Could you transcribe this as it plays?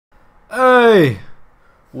Hey,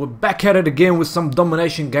 we're back at it again with some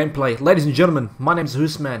Domination gameplay. Ladies and gentlemen, my name's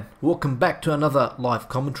Huma. Welcome back to another live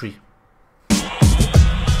commentary.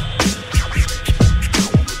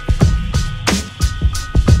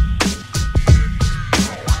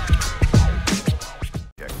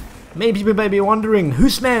 Many people may be wondering,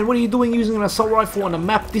 Huma, what are you doing using an assault rifle on a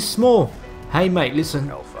map this small? Hey mate,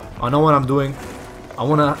 listen, I know what I'm doing. I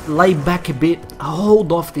want to lay back a bit,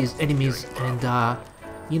 hold off these enemies and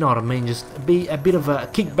you know what I mean, just be a bit of a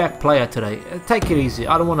kickback player today. Take it easy.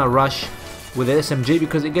 I don't want to rush with the SMG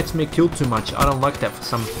because it gets me killed too much. I don't like that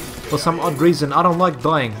for some odd reason. I don't like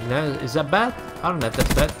dying. You know, is that bad? I don't know if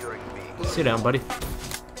that's bad. Sit down, buddy.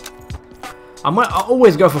 I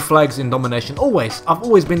always go for flags in Domination. Always. I've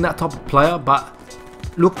always been that type of player. But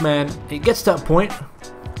look, man, it gets to that point.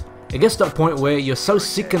 It gets to that point where you're so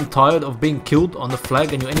sick and tired of being killed on the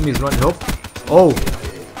flag and your enemies don't help. Oh,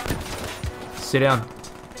 sit down.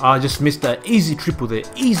 I just missed that easy triple there.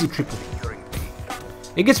 Easy triple.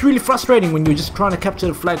 It gets really frustrating when you're just trying to capture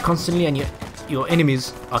the flag constantly and your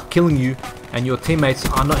enemies are killing you and your teammates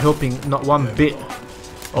are not helping not one bit.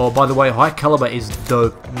 Oh, by the way, high caliber is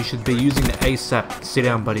dope. You should be using the ASAP. Sit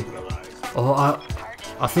down, buddy. Oh,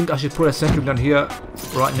 I think I should put a sentry gun here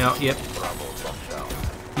right now. Yep.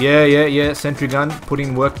 Yeah. Sentry gun. Put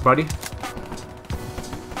in work, buddy.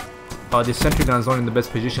 Oh, this sentry gun's not in the best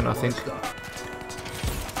position, I think.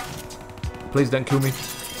 Please don't kill me.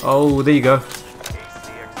 Oh, there you go.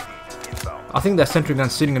 I think that sentry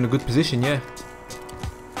gun's sitting in a good position, yeah.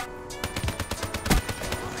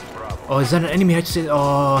 Oh, is that an enemy HC?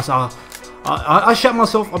 Oh, so I shot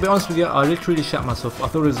myself. I'll be honest with you. I literally shot myself. I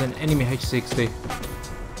thought it was an enemy H60.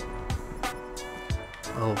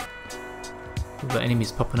 Oh. We've got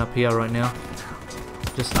enemies popping up here right now.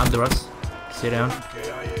 Just under us. Sit down.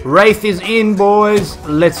 Wraith is in, boys.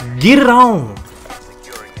 Let's get it on.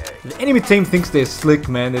 The enemy team thinks they're slick,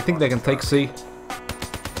 man. They think they can take C.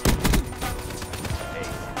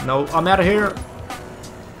 No, I'm out of here.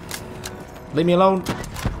 Leave me alone.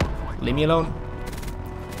 Leave me alone.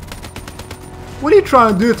 What are you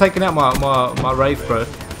trying to do, taking out my Wraith, bro?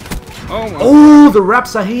 Oh, the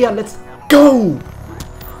wraps are here. Let's go.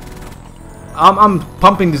 I'm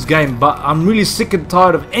pumping this game, but I'm really sick and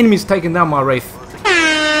tired of enemies taking down my Wraith.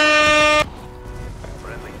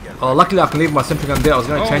 Oh, luckily I can leave my sentry gun there. I was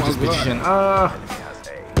going to change this position.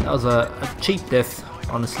 That was a cheap death,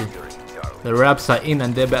 honestly. The wraps are in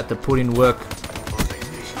and they're about to put in work.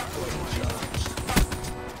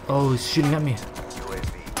 Oh, he's shooting at me.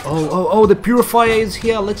 Oh, the purifier is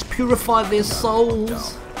here. Let's purify their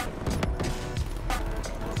souls.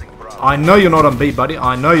 I know you're not on B, buddy.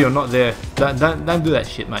 I know you're not there. Don't do that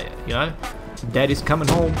shit, mate. You know, Daddy's coming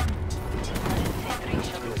home.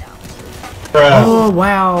 Oh,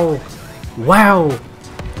 wow.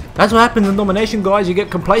 That's what happens in Domination, guys. You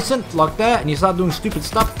get complacent like that and you start doing stupid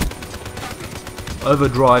stuff.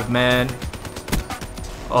 Overdrive, man.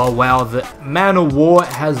 Oh, wow. The Man of War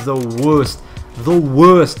has the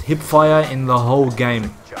worst hip fire in the whole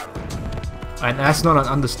game. And that's not an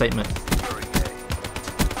understatement.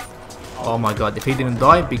 Oh my god, if he didn't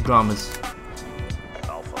die, big dramas.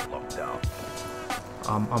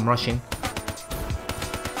 I'm rushing.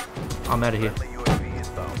 I'm out of here.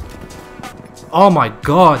 Oh my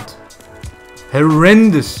god.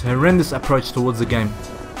 Horrendous approach towards the game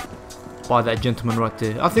by that gentleman right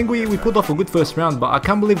there. I think we put off a good first round, but I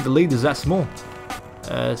can't believe the lead is that small.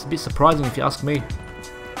 It's a bit surprising if you ask me.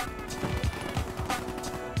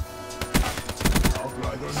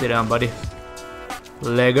 Sit down, buddy.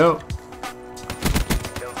 Lego.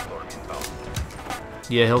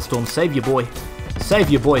 Yeah, Hellstorm, save your boy. Save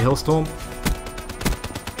your boy, Hellstorm.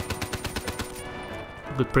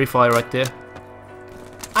 Good pre-fire right there.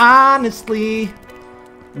 Honestly,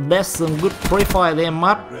 that's some good pre-fire there,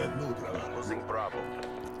 mate.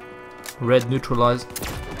 Red neutralized.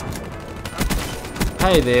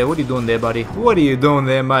 Hey there, what are you doing there, buddy? What are you doing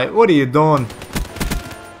there, mate? What are you doing?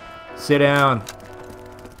 Sit down.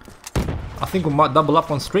 I think we might double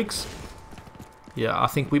up on streaks. Yeah, I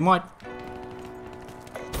think we might.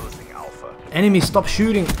 Enemy, stop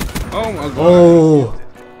shooting. Oh my god.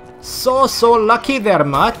 Oh, so lucky there,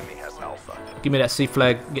 mate. Give me that C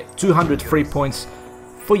flag. Get 200 free points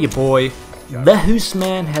for your boy. The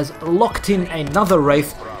Huma has locked in another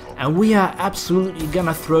Wraith, and we are absolutely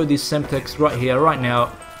gonna throw this Semtex right here, right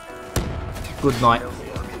now. Good night.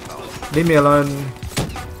 Leave me alone.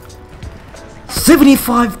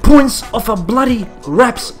 75 points off a bloody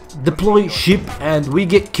wraps deploy ship, and we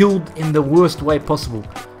get killed in the worst way possible.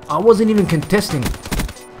 I wasn't even contesting.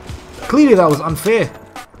 Clearly that was unfair.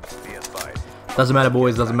 Doesn't matter,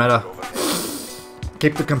 boys, doesn't matter.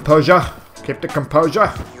 Keep the composure. Keep the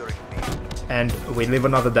composure. And we live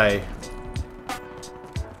another day.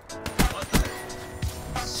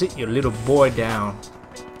 Sit your little boy down.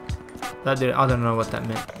 I don't know what that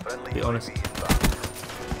meant, to be honest.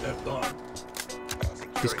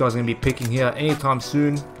 This guy's gonna be picking here anytime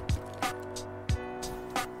soon.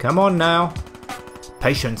 Come on now.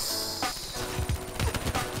 Patience.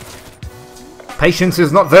 Patience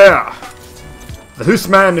is not there. The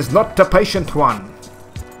Hooseman is not a patient one.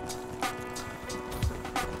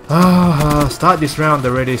 Start this round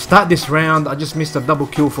already. Start this round. I just missed a double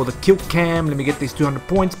kill for the kill cam. Let me get these 200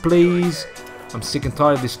 points, please. I'm sick and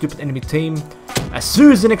tired of this stupid enemy team. As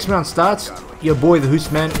soon as the next round starts, your boy the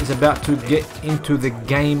Hooseman is about to get into the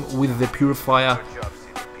game with the Purifier.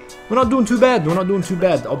 We're not doing too bad. We're not doing too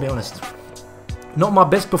bad, I'll be honest. Not my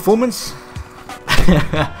best performance.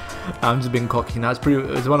 I'm just being cocky now.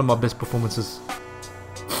 It's one of my best performances.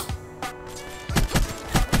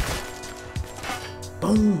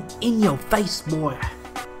 Boom! In your face, boy!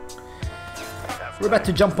 We're about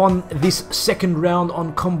to jump on this second round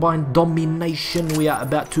on Combined Domination. We are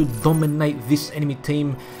about to dominate this enemy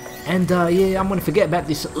team. And yeah, I'm gonna forget about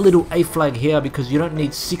this little A flag here because you don't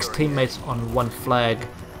need 6 teammates on one flag.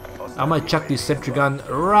 I'm gonna chuck this sentry gun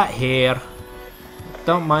right here.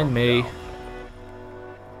 Don't mind me.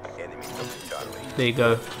 There you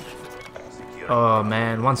go. Oh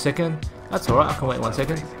man, 1 second. That's alright, I can wait 1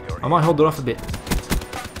 second. I might hold it off a bit.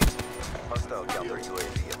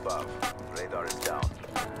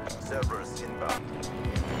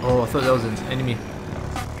 Oh, I thought that was an enemy.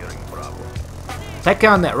 Take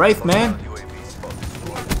down that Wraith, man.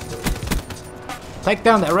 Take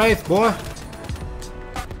down that Wraith, boy.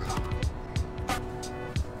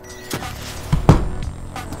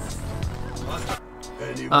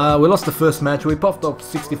 We lost the first match. We popped up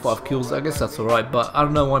 65 kills. I guess that's alright, but I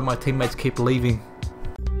don't know why my teammates keep leaving.